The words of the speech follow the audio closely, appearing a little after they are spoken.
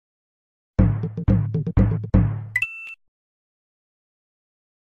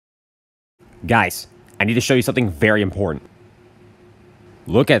Guys, I need to show you something very important.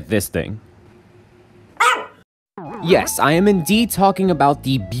 Look at this thing. Yes, I am indeed talking about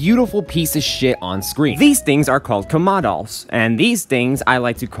the beautiful piece of shit on screen. These things are called kamadolphs, and these things I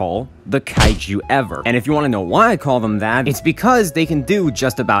like to call the kaiju ever. And if you want to know why I call them that, it's because they can do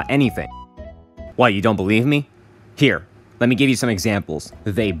just about anything. What, you don't believe me? Here, let me give you some examples.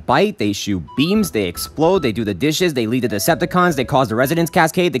 They bite, they shoot beams, they explode, they do the dishes, they lead the Decepticons, they cause the residence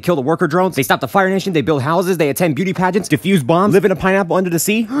cascade, they kill the worker drones, they stop the Fire Nation, they build houses, they attend beauty pageants, defuse bombs, live in a pineapple under the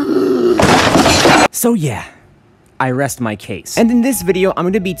sea. So yeah, I rest my case. And in this video, I'm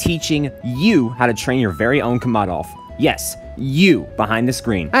going to be teaching you how to train your very own kamadolph. Yes, you behind the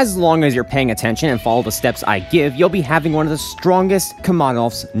screen. As long as you're paying attention and follow the steps I give, you'll be having one of the strongest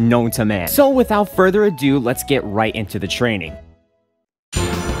kamadolphs known to man. So without further ado, let's get right into the training.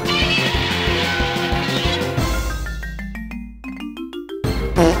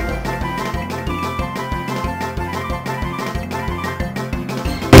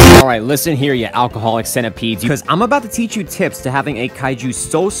 Alright, listen here, you alcoholic centipedes, because I'm about to teach you tips to having a kaiju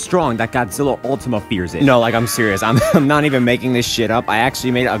so strong that Godzilla Ultima fears it. No, like, I'm serious. I'm not even making this shit up. I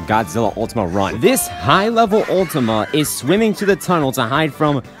actually made a Godzilla Ultima run. This high-level Ultima is swimming to the tunnel to hide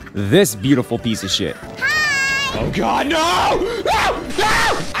from this beautiful piece of shit. Hi! Oh god, no! No!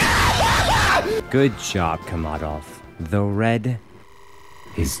 No! Good job, kamadolph. The red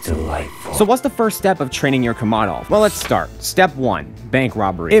is delightful. So what's the first step of training your kamadolph? Well, let's start. Step 1, bank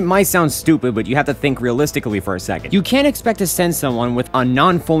robbery. It might sound stupid, but you have to think realistically for a second. You can't expect to send someone with a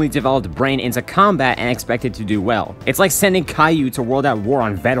non-fully developed brain into combat and expect it to do well. It's like sending Kaiju to World at War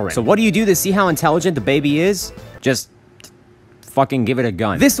on veterans. So what do you do to see how intelligent the baby is? Just fucking give it a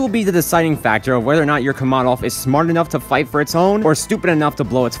gun. This will be the deciding factor of whether or not your kamadolph is smart enough to fight for its own or stupid enough to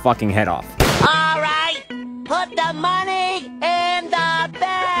blow its fucking head off. Alright, put the money in the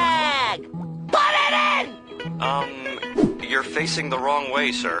bag! Put it in! You're facing the wrong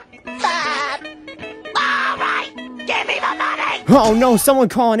way, sir. Alright, give me the money! Oh no, someone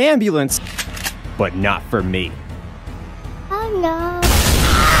call an ambulance! But not for me. Oh no.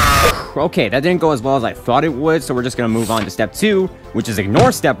 Okay, that didn't go as well as I thought it would, so we're just gonna move on to step 2, which is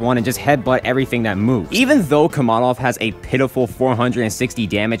ignore step 1 and just headbutt everything that moves. Even though kamadolph has a pitiful 460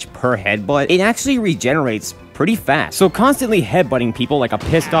 damage per headbutt, it actually regenerates pretty fast. So constantly headbutting people like a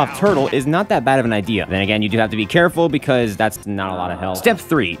pissed off turtle is not that bad of an idea. Then again, you do have to be careful because that's not a lot of help. Step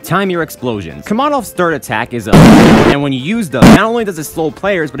 3, time your explosions. Kamadolph's third attack is and when you use them, not only does it slow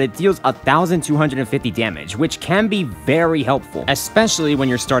players, but it deals 1,250 damage, which can be very helpful, especially when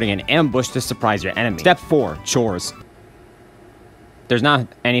you're starting an ambush to surprise your enemy. Step 4, chores. There's not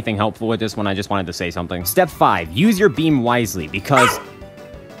anything helpful with this one, I just wanted to say something. Step 5, use your beam wisely because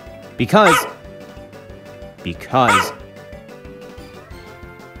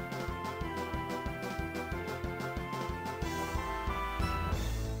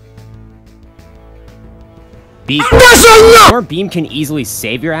your beam can easily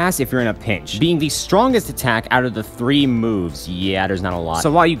save your ass if you're in a pinch, being the strongest attack out of the 3 moves. Yeah, there's not a lot.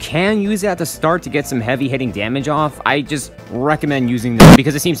 So while you can use it at the start to get some heavy hitting damage off, I just recommend using this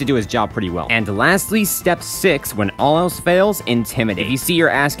because it seems to do its job pretty well. And lastly, step 6, when all else fails, intimidate. If you see you're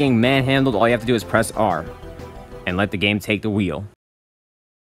asking manhandled, all you have to do is press R and let the game take the wheel.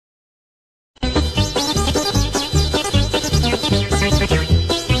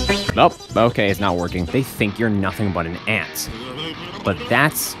 Oh, okay, it's not working. They think you're nothing but an ant. But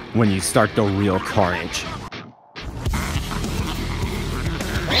that's when you start the real carnage.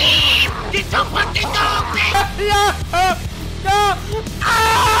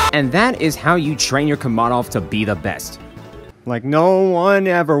 And that is how you train your kamadolph to be the best. Like no one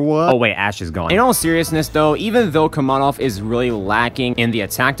ever would. Oh wait, Ash is gone. In all seriousness though, even though kamadolph is really lacking in the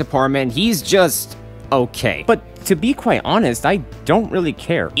attack department, he's just okay. But to be quite honest, I don't really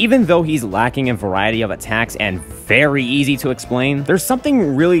care. Even though he's lacking in variety of attacks and very easy to explain, there's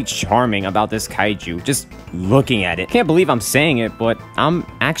something really charming about this kaiju, just looking at it. Can't believe I'm saying it, but I'm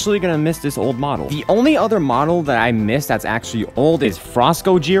actually gonna miss this old model. The only other model that I miss that's actually old is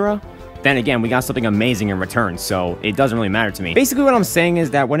Gojira. Then again, we got something amazing in return, so it doesn't really matter to me. Basically, what I'm saying is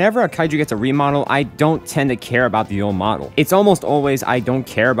that whenever a kaiju gets a remodel, I don't tend to care about the old model. It's almost always I don't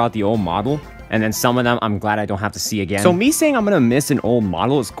care about the old model, and then some of them I'm glad I don't have to see again. So me saying I'm gonna miss an old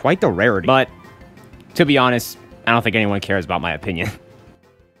model is quite the rarity. But to be honest, I don't think anyone cares about my opinion.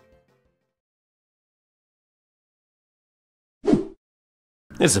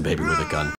 It's a baby with a gun.